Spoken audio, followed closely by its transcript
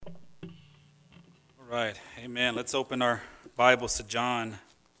Right. Amen. Let's open our Bibles to John.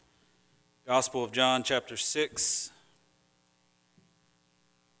 Gospel of John, chapter 6.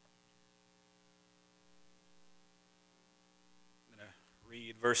 I'm going to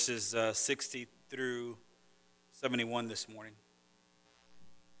read verses 60 through 71 this morning.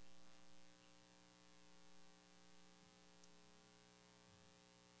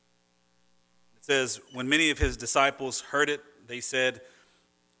 It says, when many of his disciples heard it, they said,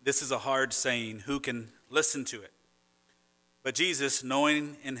 "This is a hard saying. Who can listen to it?" But Jesus,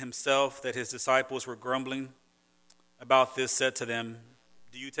 knowing in himself that his disciples were grumbling about this, said to them,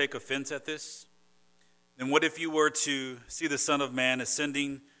 "Do you take offense at this? Then what if you were to see the Son of Man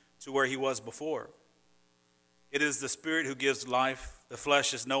ascending to where he was before? It is the Spirit who gives life. The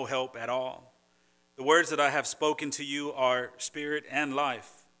flesh is no help at all. The words that I have spoken to you are spirit and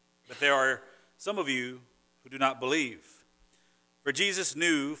life. But there are some of you who do not believe." For Jesus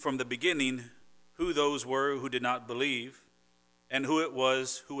knew from the beginning who those were who did not believe and who it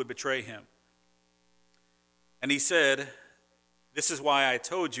was who would betray him. And he said, "This is why I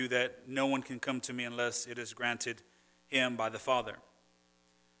told you that no one can come to me unless it is granted him by the Father."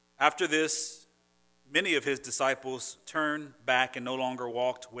 After this, many of his disciples turned back and no longer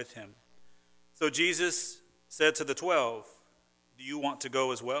walked with him. So Jesus said to the 12, "Do you want to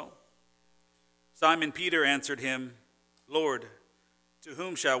go as well?" Simon Peter answered him, "Lord, to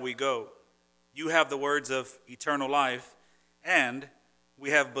whom shall we go? You have the words of eternal life, and we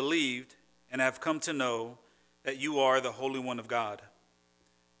have believed and have come to know that you are the Holy One of God."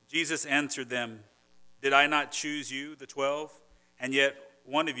 Jesus answered them, "Did I not choose you, the 12, and yet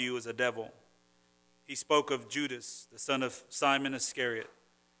one of you is a devil?" He spoke of Judas, the son of Simon Iscariot,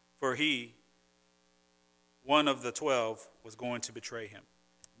 for he, one of the 12, was going to betray him.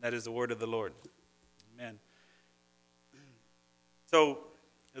 That is the word of the Lord. Amen. So,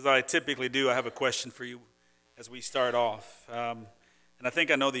 as I typically do, I have a question for you as we start off. And I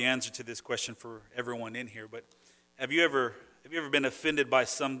think I know the answer to this question for everyone in here, but have you ever been offended by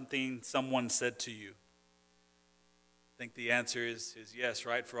something someone said to you? I think the answer is yes,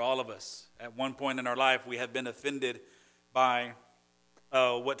 right? For all of us. At one point in our life, we have been offended by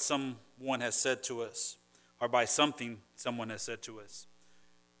what someone has said to us, or by something someone has said to us.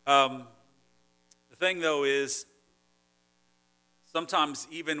 The thing, though, is sometimes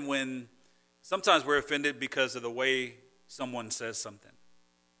we're offended because of the way someone says something.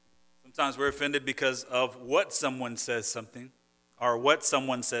 Sometimes we're offended because of what someone says something, or what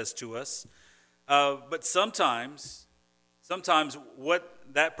someone says to us. But sometimes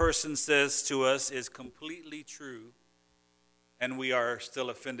what that person says to us is completely true, and we are still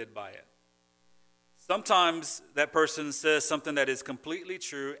offended by it. Sometimes that person says something that is completely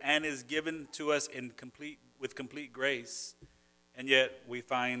true and is given to us with complete grace, and yet we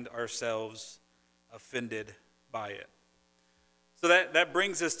find ourselves offended by it. So that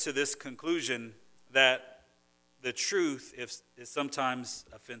brings us to this conclusion that the truth is sometimes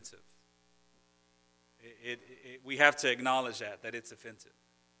offensive. We have to acknowledge that it's offensive.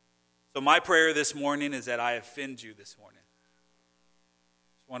 So my prayer this morning is that I offend you this morning.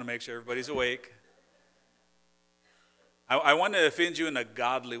 Just want to make sure everybody's awake. I want to offend you in a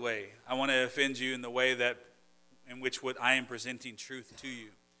godly way. I want to offend you in the way in which I am presenting truth to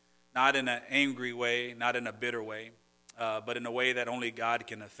you. Not in an angry way, not in a bitter way, but in a way that only God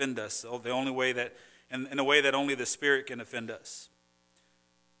can offend us. So the only way in a way that only the Spirit can offend us.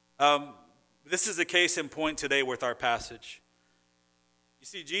 This is a case in point today with our passage. You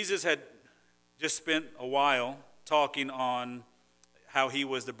see, Jesus had just spent a while talking on how he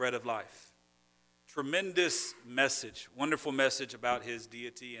was the bread of life. Tremendous message, wonderful message about his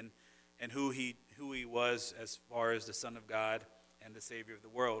deity and who he was as far as the Son of God and the Savior of the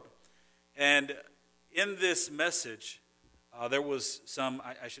world. And in this message, there was some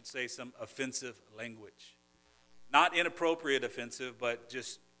offensive language. Not inappropriate offensive, but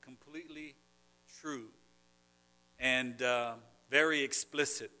just completely true and very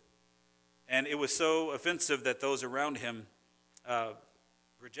explicit. And it was so offensive that those around him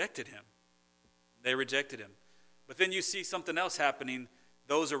rejected him. They rejected him. But then you see something else happening.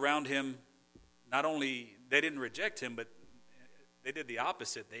 Those around him, not only, they didn't reject him, but they did the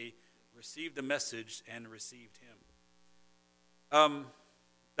opposite. They received the message and received him.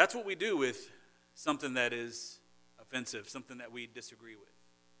 That's what we do with something that is offensive, something that we disagree with.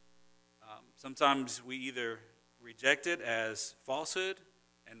 Sometimes we either reject it as falsehood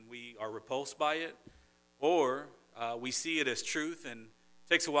and we are repulsed by it, or we see it as truth and it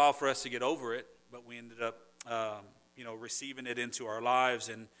takes a while for us to get over it, but we ended up receiving it into our lives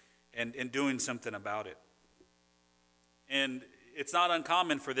and doing something about it. And it's not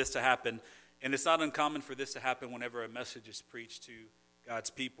uncommon for this to happen And it's not uncommon for this to happen whenever a message is preached to God's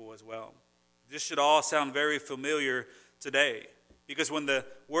people as well. This should all sound very familiar today, because when the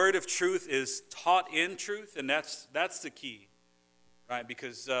word of truth is taught in truth, and that's the key, right?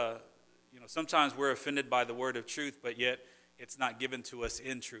 Because sometimes we're offended by the word of truth, but yet it's not given to us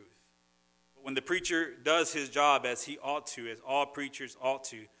in truth. But when the preacher does his job as he ought to, as all preachers ought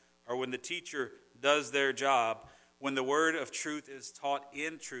to, or when the teacher does their job, when the word of truth is taught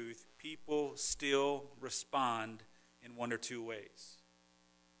in truth, people still respond in one or two ways.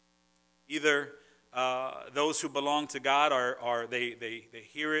 Either those who belong to God they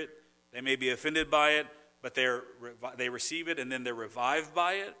hear it, they may be offended by it, but they receive it and then they're revived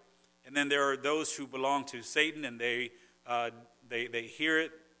by it. And then there are those who belong to Satan and they hear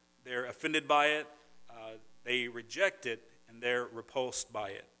it, they're offended by it, they reject it, and they're repulsed by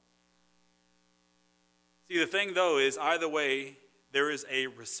it. See, the thing though is either way, there is a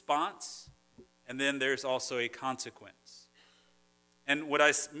response and then there's also a consequence. And what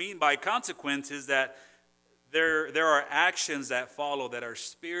I mean by consequence is that there are actions that follow that are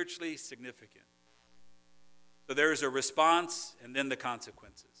spiritually significant. So there is a response and then the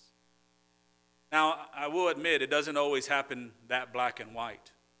consequences. Now, I will admit it doesn't always happen that black and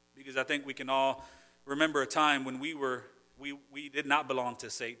white, because I think we can all remember a time when we did not belong to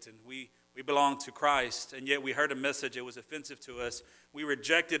Satan. We belonged to Christ, and yet we heard a message that was offensive to us. We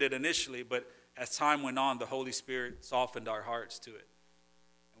rejected it initially, but as time went on, the Holy Spirit softened our hearts to it.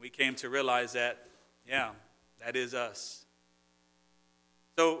 And we came to realize that, yeah, that is us.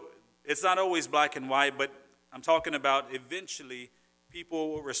 So it's not always black and white, but I'm talking about eventually people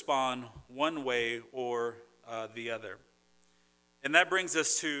will respond one way or the other. And that brings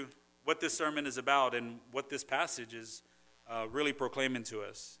us to what this sermon is about and what this passage is really proclaiming to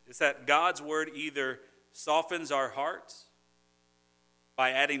us. It's that God's word either softens our hearts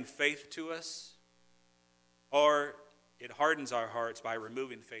by adding faith to us, or it hardens our hearts by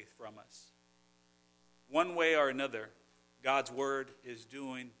removing faith from us. One way or another, God's word is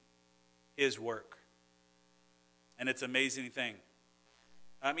doing his work. And it's an amazing thing.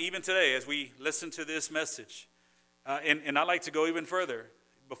 Even today, as we listen to this message, and I'd like to go even further.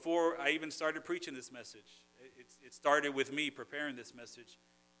 Before I even started preaching this message, it started with me preparing this message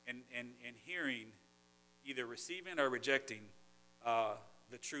and hearing, either receiving or rejecting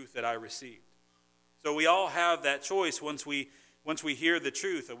the truth that I received. So we all have that choice once we hear the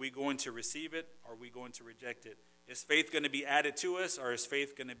truth. Are we going to receive it, or are we going to reject it? Is faith going to be added to us, or is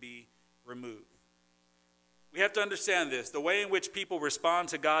faith going to be removed? We have to understand this. The way in which people respond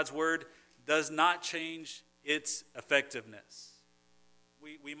to God's word does not change its effectiveness.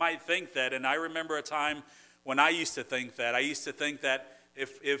 We might think that, and I remember a time when I used to think that. I used to think that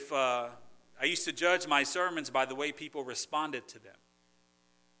if I used to judge my sermons by the way people responded to them.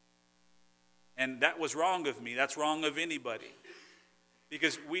 And that was wrong of me. That's wrong of anybody.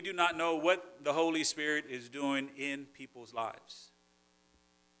 Because we do not know what the Holy Spirit is doing in people's lives.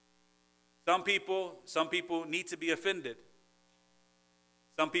 Some people need to be offended.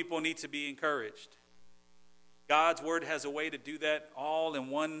 Some people need to be encouraged. God's word has a way to do that all in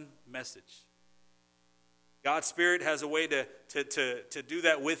one message. God's Spirit has a way to do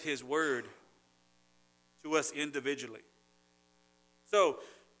that with his word to us individually. So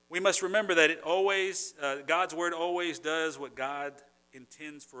we must remember that God's word always does what God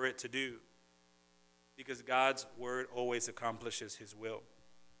intends for it to do, because God's word always accomplishes his will.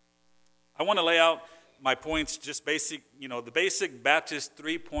 I want to lay out my points, just basic, the basic Baptist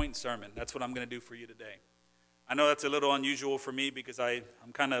 3-point sermon. That's what I'm going to do for you today. I know that's a little unusual for me because I'm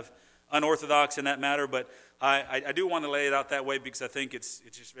kind of unorthodox in that matter, but I do want to lay it out that way because I think it's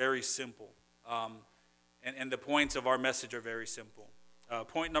just very simple. And the points of our message are very simple.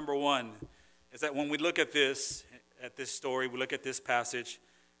 Point number one is that when we look at this story, we look at this passage,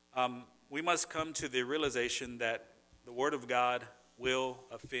 we must come to the realization that the Word of God will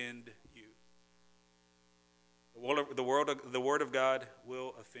offend you. The Word of God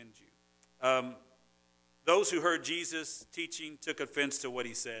will offend you. Those who heard Jesus' teaching took offense to what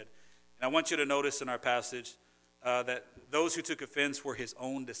he said. And I want you to notice in our passage that those who took offense were his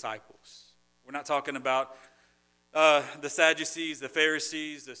own disciples. We're not talking about the Sadducees, the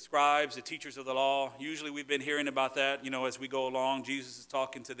Pharisees, the scribes, the teachers of the law. Usually we've been hearing about that, as we go along. Jesus is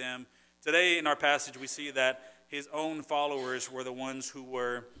talking to them. Today in our passage we see that his own followers were the ones who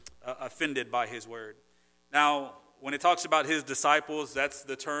were offended by his word. Now, when it talks about his disciples, that's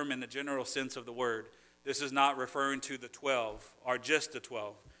the term in the general sense of the word. This is not referring to the 12 or just the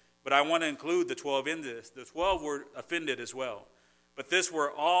 12. But I want to include the 12 in this. The 12 were offended as well. But this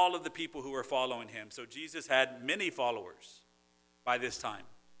were all of the people who were following him. So Jesus had many followers by this time.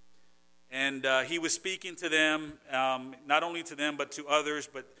 And he was speaking to them, not only to them, but to others.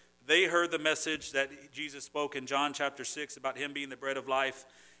 But they heard the message that Jesus spoke in John chapter 6 about him being the bread of life.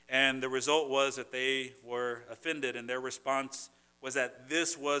 And the result was that they were offended, and their response was that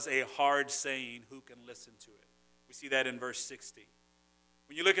this was a hard saying. Who can listen to it? We see that in verse 60.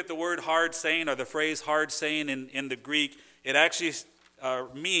 When you look at the word hard saying, or the phrase hard saying in the Greek, it actually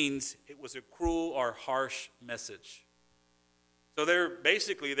means it was a cruel or harsh message. So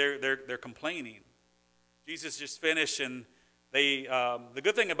they're complaining. Jesus just finished, and the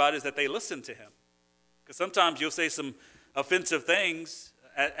good thing about it is that they listened to him. Because sometimes you'll say some offensive things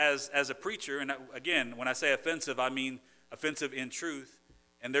as a preacher, and again, when I say offensive, I mean offensive in truth,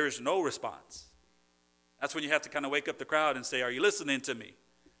 and there's no response. That's when you have to kind of wake up the crowd and say, are you listening to me?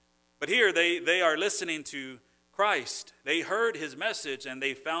 But here they are listening to Christ. They heard his message, and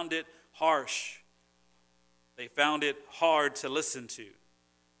they found it harsh. They found it hard to listen to.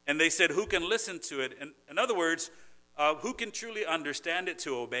 And they said, who can listen to it? In other words, who can truly understand it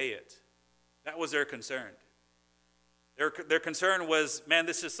to obey it? That was their concern. Their concern was, man,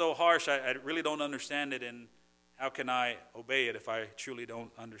 this is so harsh, I really don't understand it, and how can I obey it if I truly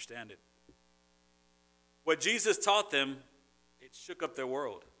don't understand it? What Jesus taught them, it shook up their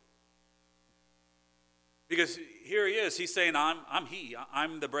world. Because here he is, he's saying,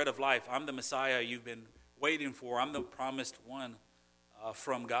 I'm the bread of life, I'm the Messiah you've been waiting for, I'm the promised one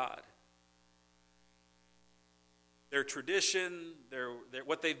from God. Their tradition, their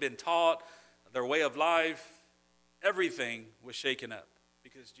what they've been taught, their way of life, everything was shaken up.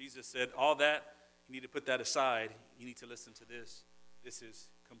 Because Jesus said, all that, you need to put that aside. You need to listen to this. This is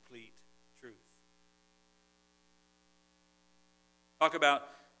complete truth. Talk about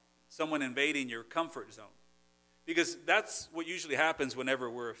someone invading your comfort zone. Because that's what usually happens whenever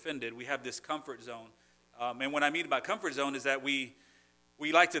we're offended. We have this comfort zone. And what I mean by comfort zone is that we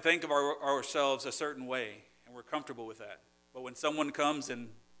like to think of ourselves a certain way, and we're comfortable with that. But when someone comes and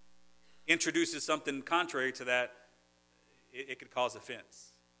introduces something contrary to that, it could cause offense.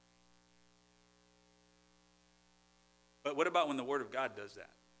 But what about when the Word of God does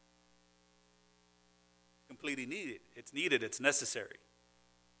that? Completely needed. It's needed. It's necessary.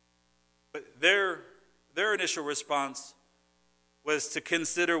 But their initial response was to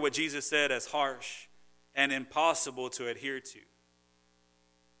consider what Jesus said as harsh and impossible to adhere to.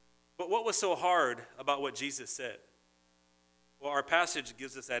 But what was so hard about what Jesus said? Well, our passage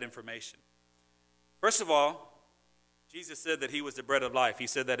gives us that information. First of all, Jesus said that he was the bread of life. He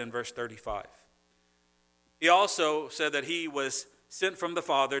said that in verse 35. He also said that he was sent from the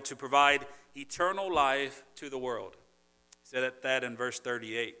Father to provide eternal life to the world. He said that in verse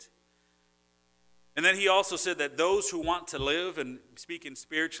 38. And then he also said that those who want to live, and speaking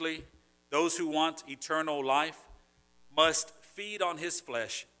spiritually, those who want eternal life must feed on his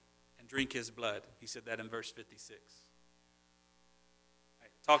flesh and drink his blood. He said that in verse 56. I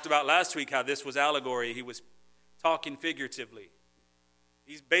talked about last week how this was allegory. He was talking figuratively.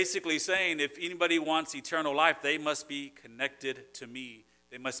 He's basically saying if anybody wants eternal life, they must be connected to me.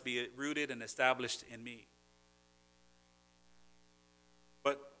 They must be rooted and established in me.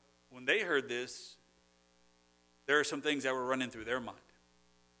 But when they heard this, there are some things that were running through their mind.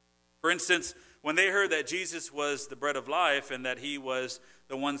 For instance, when they heard that Jesus was the bread of life and that he was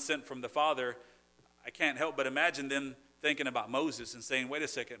the one sent from the Father, I can't help but imagine them thinking about Moses and saying, wait a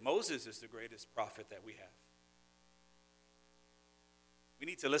second, Moses is the greatest prophet that we have. We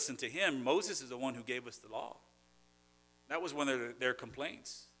need to listen to him. Moses is the one who gave us the law. That was one of their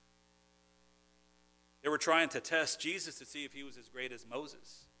complaints. They were trying to test Jesus to see if he was as great as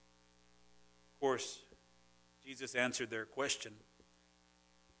Moses. Of course, Jesus answered their question,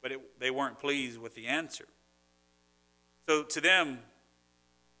 but they weren't pleased with the answer. So to them,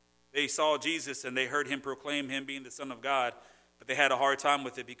 they saw Jesus and they heard him proclaim him being the Son of God, but they had a hard time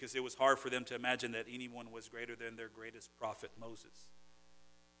with it because it was hard for them to imagine that anyone was greater than their greatest prophet, Moses.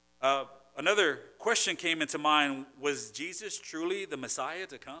 Another question came into mind: was Jesus truly the Messiah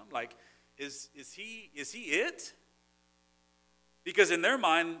to come? Like, is he it? Because in their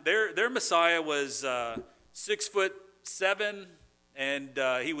mind, their Messiah was 6'7",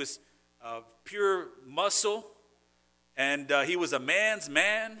 and he was pure muscle, and he was a man's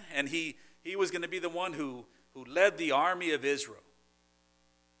man, and he was going to be the one who led the army of Israel.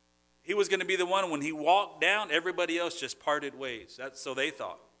 He was going to be the one when he walked down, everybody else just parted ways. That's so they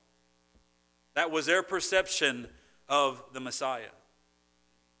thought. That was their perception of the Messiah.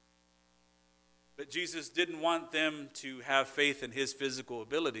 But Jesus didn't want them to have faith in his physical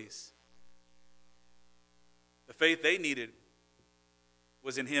abilities. The faith they needed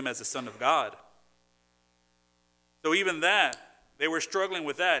was in him as the Son of God. So even that, They were struggling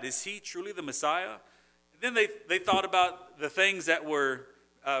with that. Is he truly the Messiah? And then they thought about the things that were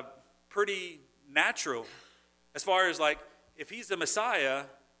pretty natural, as far as like, if he's the Messiah,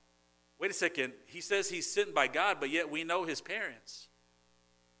 wait a second, he says he's sent by God, but yet we know his parents.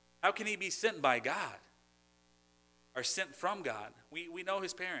 How can he be sent by God or sent from God? We know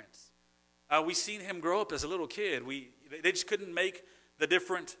his parents. We've seen him grow up as a little kid. They just couldn't make the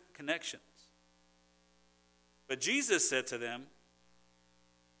different connections. But Jesus said to them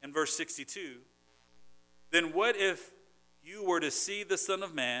in verse 62, then what if you were to see the Son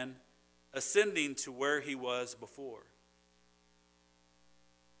of Man ascending to where he was before?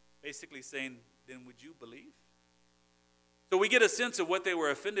 Basically saying, then would you believe? So we get a sense of what they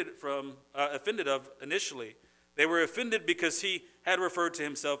were offended of initially. They were offended because he had referred to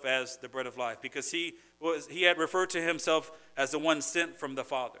himself as the bread of life, because he had referred to himself as the one sent from the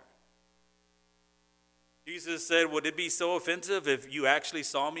Father. Jesus said, would it be so offensive if you actually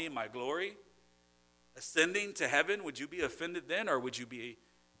saw me in my glory, ascending to heaven? Would you be offended then, or would you be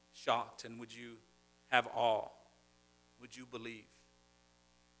shocked, and would you have awe? Would you believe?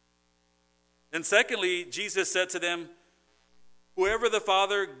 And secondly, Jesus said to them, whoever the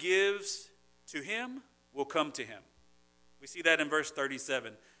Father gives to him will come to him. We see that in verse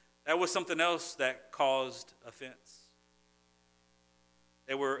 37. That was something else that caused offense.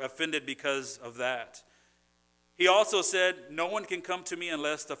 They were offended because of that. He also said, no one can come to me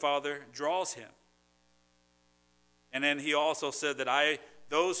unless the Father draws him. And then he also said that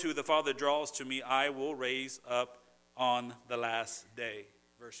those who the Father draws to me, I will raise up on the last day.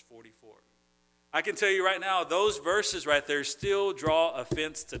 Verse 44. I can tell you right now, those verses right there still draw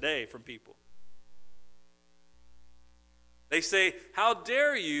offense today from people. They say, how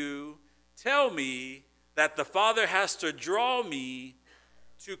dare you tell me that the Father has to draw me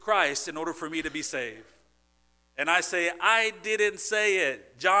to Christ in order for me to be saved? And I say, I didn't say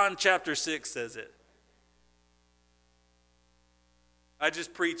it. John chapter 6 says it. I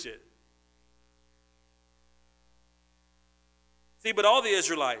just preach it. See, but all the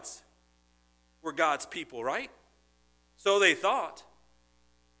Israelites were God's people, right? So they thought.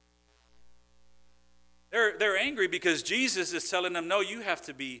 They're angry because Jesus is telling them, no, you have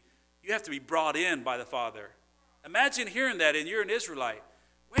to be brought in by the Father. Imagine hearing that, and you're an Israelite.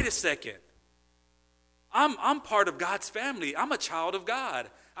 Wait a second. I'm part of God's family. I'm a child of God.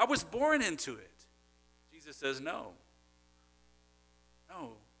 I was born into it. Jesus says, no.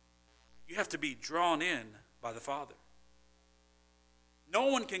 No. You have to be drawn in by the Father. No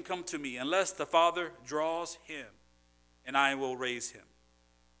one can come to me unless the Father draws him, and I will raise him.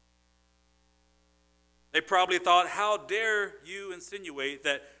 They probably thought, how dare you insinuate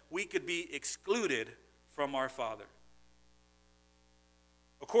that we could be excluded from our Father?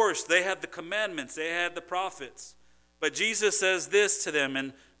 Of course, they had the commandments, they had the prophets. But Jesus says this to them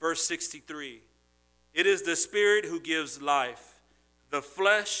in verse 63. It is the Spirit who gives life. The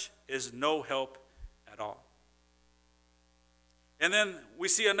flesh is no help at all. And then we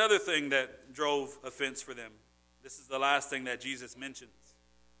see another thing that drove offense for them. This is the last thing that Jesus mentions.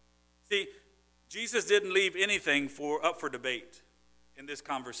 See, Jesus didn't leave anything up for debate in this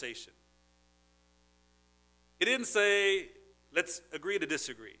conversation. He didn't say, let's agree to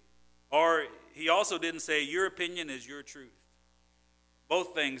disagree. Or he also didn't say, your opinion is your truth.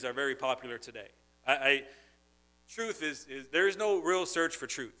 Both things are very popular today. Truth is there is no real search for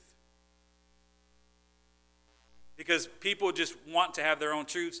truth. Because people just want to have their own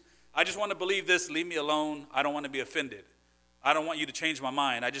truths. I just want to believe this, leave me alone. I don't want to be offended. I don't want you to change my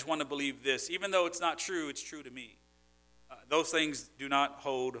mind. I just want to believe this. Even though it's not true, it's true to me. Those things do not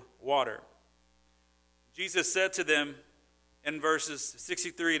hold water. Jesus said to them in verses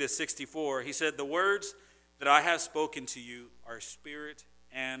 63 to 64, he said, the words that I have spoken to you are spirit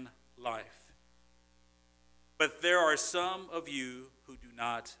and life. But there are some of you who do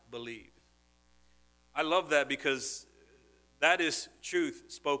not believe. I love that because that is truth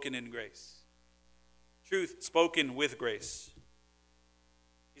spoken in grace. Truth spoken with grace.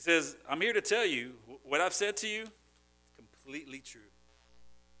 He says, I'm here to tell you what I've said to you is completely true.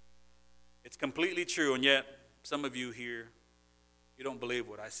 It's completely true, and yet some of you here, you don't believe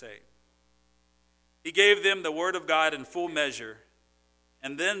what I say. He gave them the word of God in full measure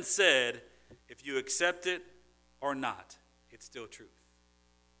and then said, if you accept it or not, it's still truth.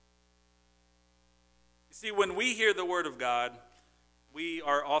 You see, when we hear the word of God, we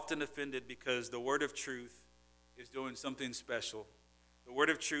are often offended because the word of truth is doing something special. The word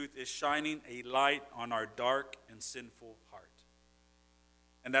of truth is shining a light on our dark and sinful heart.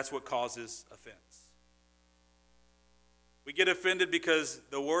 And that's what causes offense. We get offended because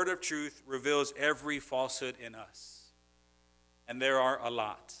the word of truth reveals every falsehood in us. And there are a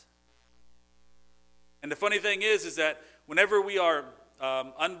lot. And the funny thing is that whenever we are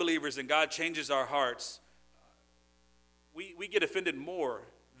unbelievers and God changes our hearts, we get offended more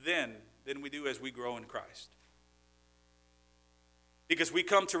then than we do as we grow in Christ. Because we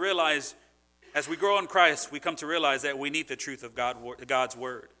come to realize, as we grow in Christ, we come to realize that we need the truth of God's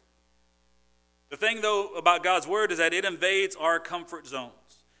word. The thing, though, about God's word is that it invades our comfort zones.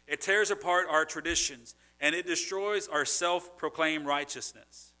 It tears apart our traditions, and it destroys our self-proclaimed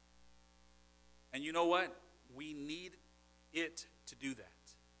righteousness. And you know what? We need it to do that.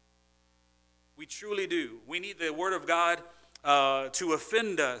 We truly do. We need the word of God to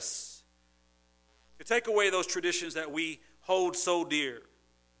offend us, to take away those traditions that we hold so dear,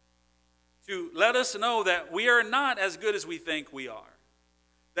 to let us know that we are not as good as we think we are,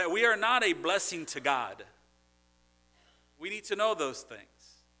 that we are not a blessing to God. We need to know those things.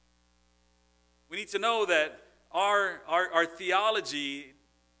 We need to know that our theology,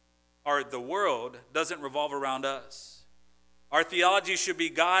 or the world, doesn't revolve around us. Our theology should be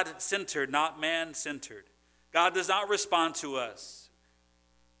God-centered, not man-centered. God does not respond to us.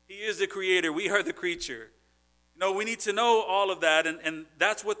 He is the creator. We are the creature. We need to know all of that, and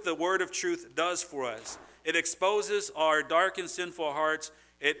that's what the word of truth does for us. It exposes our dark and sinful hearts.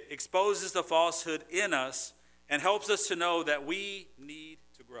 It exposes the falsehood in us and helps us to know that we need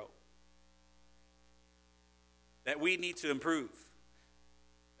to grow, that we need to improve,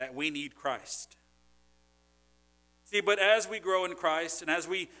 that we need Christ. See, but as we grow in Christ and as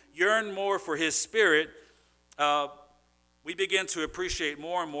we yearn more for his Spirit, we begin to appreciate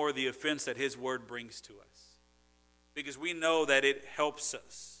more and more the offense that his word brings to us, because we know that it helps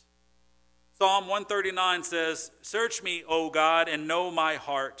us. Psalm 139 says, "Search me, O God, and know my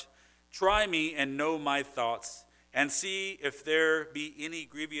heart. Try me and know my thoughts, and see if there be any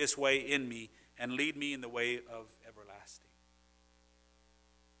grievous way in me, and lead me in the way of everlasting."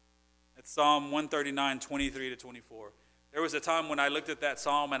 That's Psalm 139, 23 to 24. There was a time when I looked at that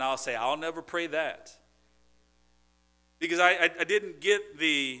psalm and I'll say, I'll never pray that. Because I didn't get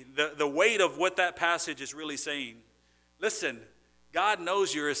the weight of what that passage is really saying. Listen, God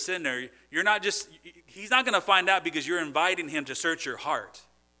knows you're a sinner. He's not going to find out because you're inviting him to search your heart.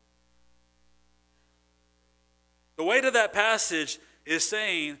 The weight of that passage is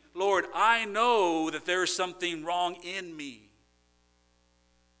saying, Lord, I know that there is something wrong in me.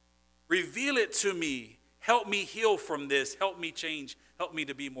 Reveal it to me. Help me heal from this. Help me change. Help me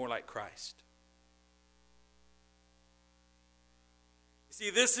to be more like Christ. You see,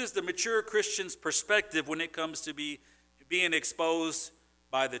 this is the mature Christian's perspective when it comes to being exposed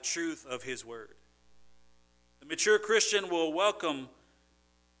by the truth of his word. The mature Christian will welcome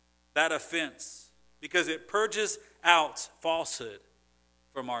that offense because it purges out falsehood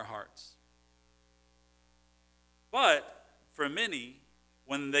from our hearts. But for many,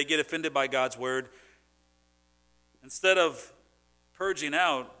 when they get offended by God's word, instead of purging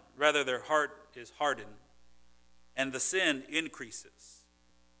out, rather their heart is hardened and the sin increases.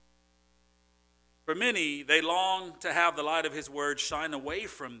 For many, they long to have the light of his word shine away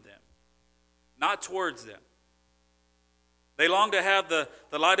from them, not towards them. They long to have the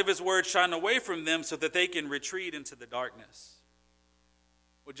light of his word shine away from them so that they can retreat into the darkness.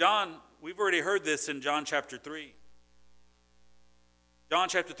 Well, we've already heard this in John chapter 3. John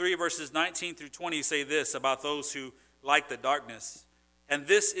chapter 3, verses 19 through 20 say this about those who like the darkness. And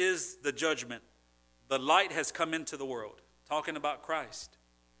this is the judgment. The light has come into the world. Talking about Christ.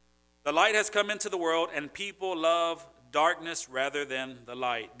 The light has come into the world, and people love darkness rather than the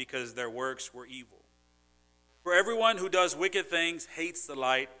light because their works were evil. For everyone who does wicked things hates the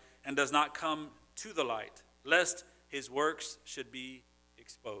light and does not come to the light, lest his works should be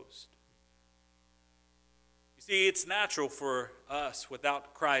exposed. You see, it's natural for us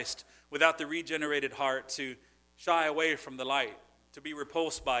without Christ, without the regenerated heart, to shy away from the light, to be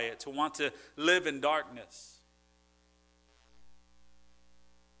repulsed by it, to want to live in darkness.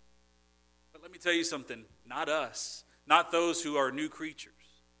 But let me tell you something, not us, not those who are new creatures,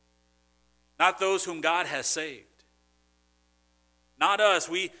 not those whom God has saved. Not us.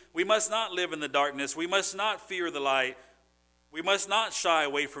 We must not live in the darkness. We must not fear the light. We must not shy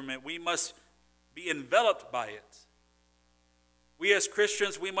away from it. We must be enveloped by it. We as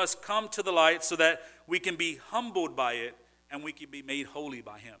Christians, we must come to the light so that we can be humbled by it and we can be made holy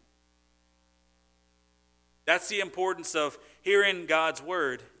by him. That's the importance of hearing God's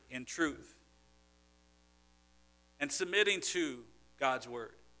word in truth and submitting to God's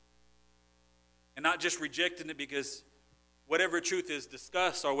word and not just rejecting it because whatever truth is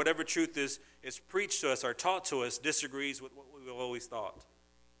discussed or whatever truth is preached to us or taught to us disagrees with what we've always thought.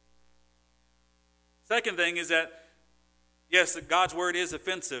 Second thing is that Yes, God's word is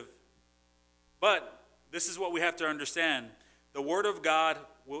offensive, but this is what we have to understand. The word of God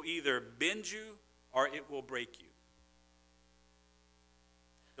will either bend you or it will break you.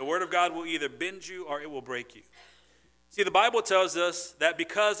 The word of God will either bend you or it will break you. See, the Bible tells us that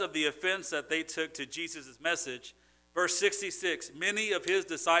because of the offense that they took to Jesus' message, verse 66, many of his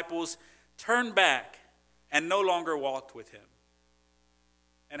disciples turned back and no longer walked with him.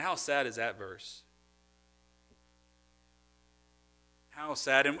 And how sad is that verse? How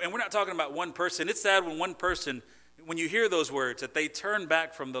sad. And we're not talking about one person. It's sad when one person, when you hear those words, that they turn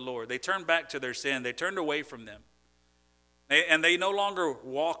back from the Lord. They turn back to their sin. They turned away from them. And they no longer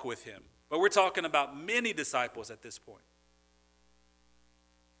walk with him. But we're talking about many disciples at this point.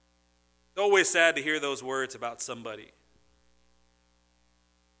 It's always sad to hear those words about somebody.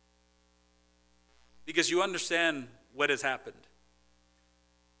 Because you understand what has happened.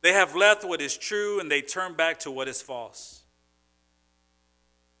 They have left what is true and they turn back to what is false.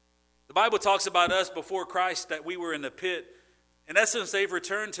 The Bible talks about us before Christ that we were in the pit. In essence, they've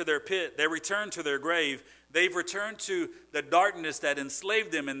returned to their pit. They returned to their grave. They've returned to the darkness that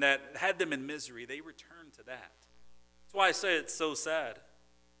enslaved them and that had them in misery. They returned to that. That's why I say it's so sad.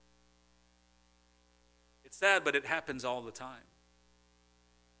 It's sad, but it happens all the time.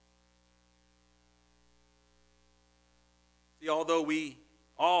 See, although we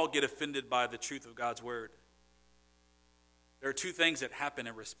all get offended by the truth of God's word, there are two things that happen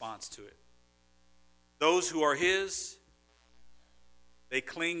in response to it. Those who are his, they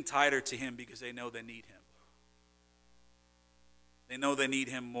cling tighter to him because they know they need him. They know they need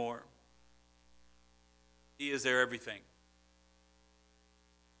him more. He is their everything.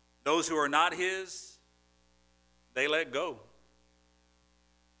 Those who are not his, they let go.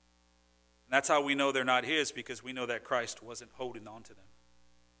 And that's how we know they're not his, because we know that Christ wasn't holding on to them.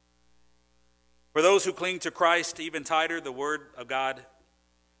 For those who cling to Christ even tighter, the word of God, it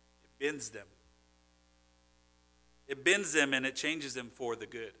bends them. It bends them and it changes them for the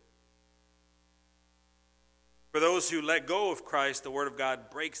good. For those who let go of Christ, the word of God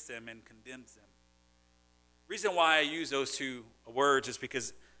breaks them and condemns them. The reason why I use those two words is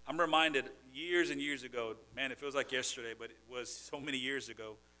because I'm reminded years and years ago, man, it feels like yesterday, but it was so many years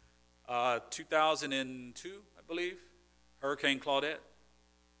ago, 2002, I believe, Hurricane Claudette.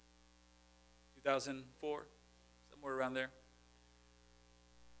 2004, somewhere around there.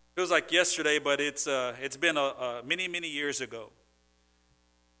 Feels like yesterday, but it's been many, many years ago.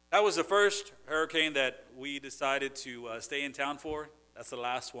 That was the first hurricane that we decided to stay in town for. That's the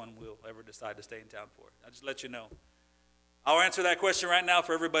last one we'll ever decide to stay in town for. I'll just let you know. I'll answer that question right now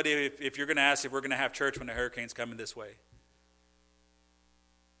for everybody if you're going to ask if we're going to have church when the hurricane's coming this way.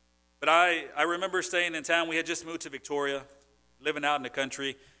 But I remember staying in town. We had just moved to Victoria, living out in the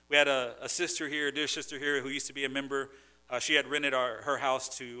country. We had a sister here, a dear sister here, who used to be a member. She had rented her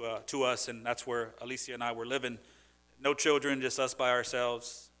house to us, and that's where Alicia and I were living. No children, just us by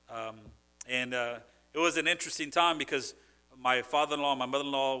ourselves. And it was an interesting time because my father-in-law and my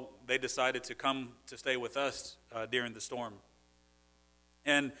mother-in-law, they decided to come to stay with us during the storm.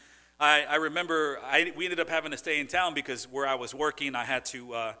 And I remember we ended up having to stay in town because where I was working,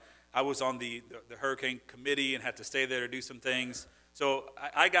 I was on the hurricane committee and had to stay there to do some things. So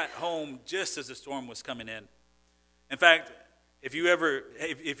I got home just as the storm was coming in. In fact, if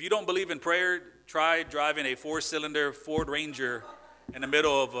you don't believe in prayer, try driving a 4-cylinder Ford Ranger in the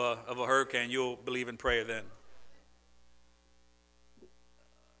middle of a hurricane. You'll believe in prayer then.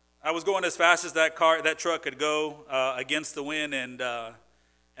 I was going as fast as that truck could go against the wind, and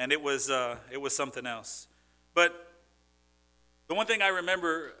it was something else. But the one thing I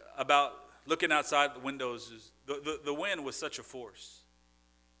remember about looking outside the windows is the wind was such a force.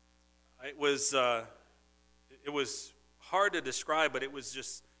 It was hard to describe, but it was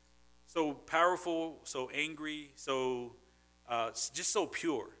just so powerful, so angry, so just so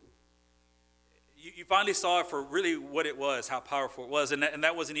pure. You finally saw it for really what it was, how powerful it was, and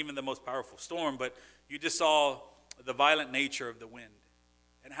that wasn't even the most powerful storm, but you just saw the violent nature of the wind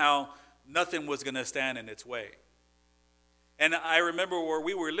and how nothing was going to stand in its way. And I remember where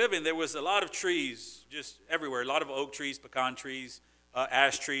we were living, there was a lot of trees just everywhere, a lot of oak trees, pecan trees,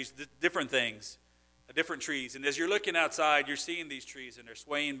 ash trees, different things, different trees. And as you're looking outside, you're seeing these trees, and they're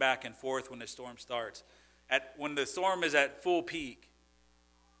swaying back and forth when the storm starts. When the storm is at full peak,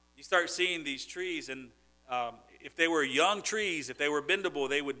 you start seeing these trees, and if they were young trees, if they were bendable,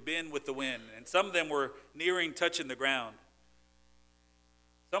 they would bend with the wind. And some of them were nearing touching the ground.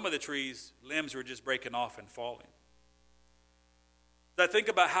 Some of the trees, limbs were just breaking off and falling. As I think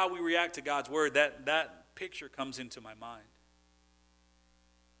about how we react to God's word, that picture comes into my mind.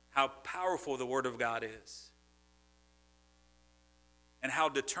 How powerful the word of God is. and how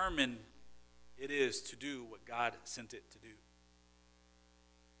determined it is to do what God sent it to do.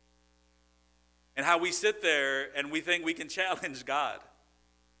 And how we sit there and we think we can challenge God.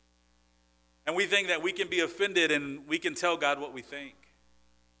 And we think that we can be offended and we can tell God what we think.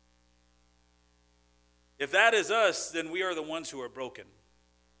 If that is us, then we are the ones who are broken.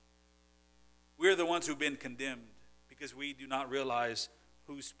 We are the ones who've been condemned because we do not realize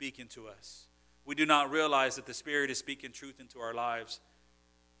who's speaking to us. We do not realize that the Spirit is speaking truth into our lives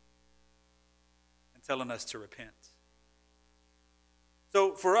and telling us to repent.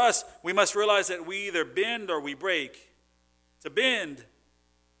 So for us, we must realize that we either bend or we break. To bend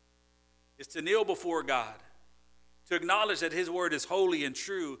is to kneel before God, to acknowledge that His word is holy and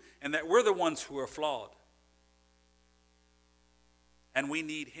true, and that we're the ones who are flawed. And we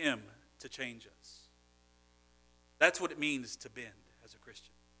need Him to change us. That's what it means to bend as a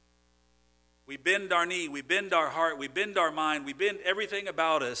Christian. We bend our knee, we bend our heart, we bend our mind, we bend everything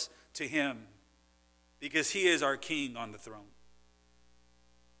about us to Him because He is our King on the throne.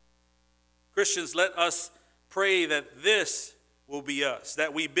 Christians, let us pray that this will be us,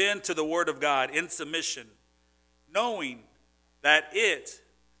 that we bend to the Word of God in submission, knowing that it,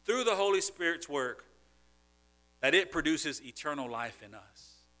 through the Holy Spirit's work, that it produces eternal life in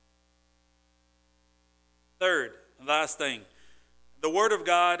us. Third, last thing, the Word of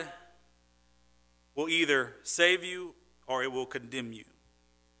God will either save you or it will condemn you.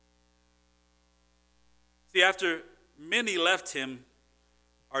 See, after many left Him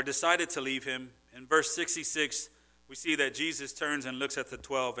or decided to leave Him, in verse 66, we see that Jesus turns and looks at the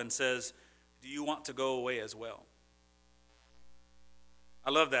 12 and says, "Do you want to go away as well?" I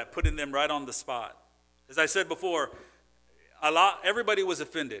love that, putting them right on the spot. As I said before, everybody was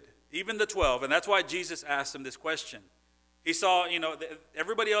offended, even the 12, and that's why Jesus asked them this question. He saw,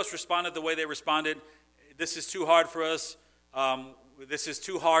 everybody else responded the way they responded. This is too hard for us. This is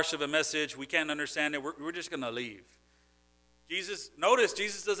too harsh of a message. We can't understand it. We're just going to leave. Notice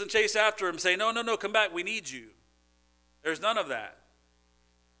Jesus doesn't chase after him, say, no, come back. We need you. There's none of that.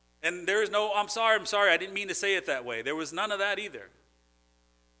 And there is no, I'm sorry, I didn't mean to say it that way. There was none of that either.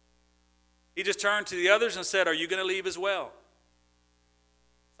 He just turned to the others and said, "Are you going to leave as well?"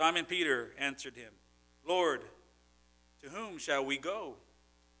 Simon Peter answered him, "Lord, to whom shall we go?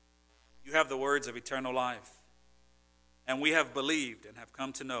 You have the words of eternal life, and we have believed and have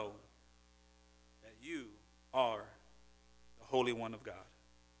come to know that you are the Holy One of God."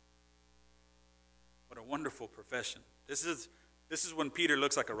 What a wonderful profession. This is when Peter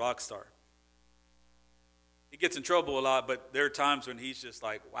looks like a rock star. He gets in trouble a lot, but there are times when he's just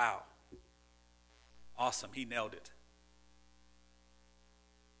like, wow, awesome, he nailed it.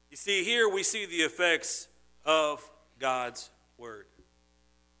 You see, here we see the effects of God's word.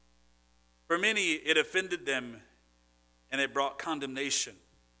 For many, it offended them and it brought condemnation.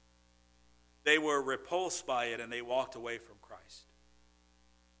 They were repulsed by it and they walked away from Christ.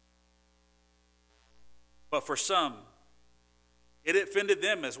 But for some, it offended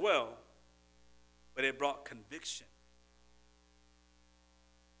them as well, but it brought conviction.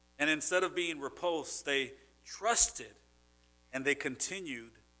 And instead of being repulsed, they trusted and they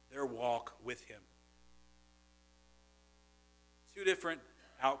continued their walk with Him. Two different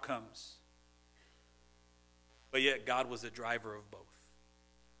outcomes, but yet God was the driver of both.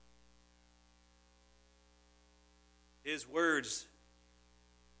 His words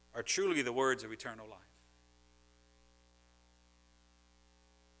are truly the words of eternal life.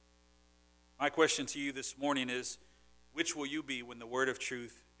 My question to you this morning is, which will you be when the word of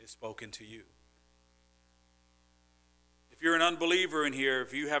truth is spoken to you? If you're an unbeliever in here,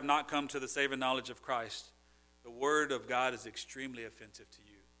 if you have not come to the saving knowledge of Christ, the word of God is extremely offensive to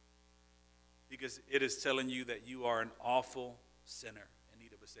you because it is telling you that you are an awful sinner in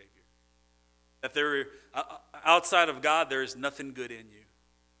need of a Savior. That outside of God, there is nothing good in you.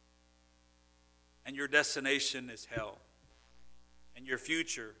 And your destination is hell. And your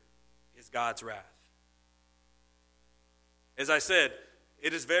future is God's wrath. As I said,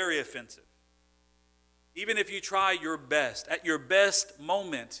 it is very offensive. Even if you try your best, at your best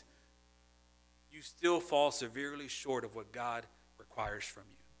moment, you still fall severely short of what God requires from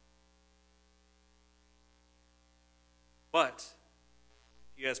you. But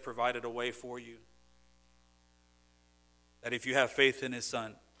He has provided a way for you that if you have faith in His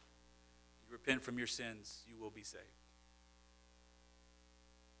Son, you repent from your sins, you will be saved.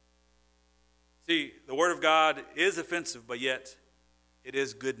 See, the Word of God is offensive, but yet it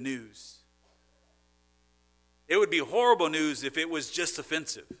is good news. It would be horrible news if it was just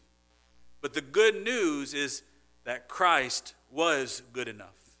offensive. But the good news is that Christ was good enough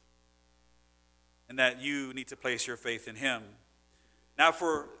and that you need to place your faith in Him. Now,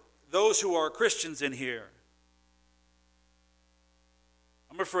 for those who are Christians in here,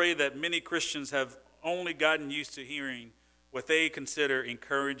 I'm afraid that many Christians have only gotten used to hearing what they consider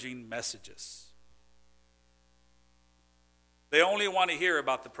encouraging messages. They only want to hear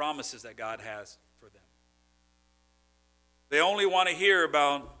about the promises that God has for them. They only want to hear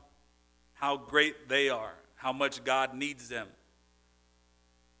about how great they are, how much God needs them,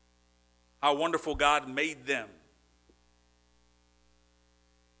 how wonderful God made them.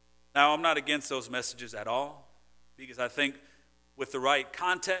 Now, I'm not against those messages at all, because I think with the right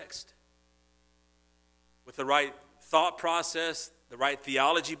context, with the right thought process, the right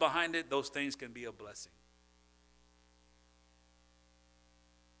theology behind it, those things can be a blessing.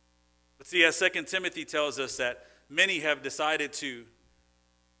 But see, as 2 Timothy tells us, that many have decided to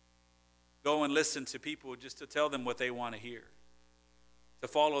go and listen to people just to tell them what they want to hear, to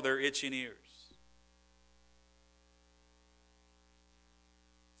follow their itching ears.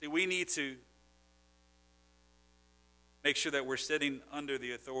 See, we need to make sure that we're sitting under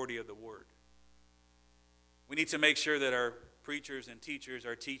the authority of the Word. We need to make sure that our preachers and teachers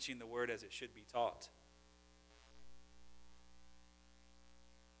are teaching the Word as it should be taught.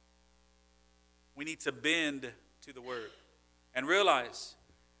 We need to bend to the Word and realize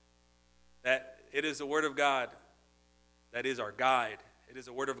that it is the Word of God that is our guide. It is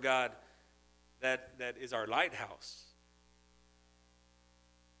the Word of God that is our lighthouse.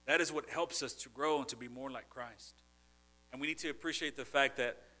 That is what helps us to grow and to be more like Christ. And we need to appreciate the fact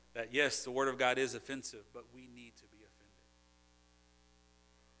that yes, the Word of God is offensive, but we need to be offended.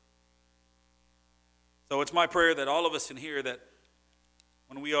 So it's my prayer that all of us in here, that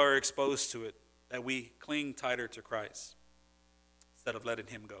when we are exposed to it, that we cling tighter to Christ instead of letting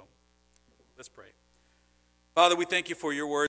him go. Let's pray. Father, we thank you for your word.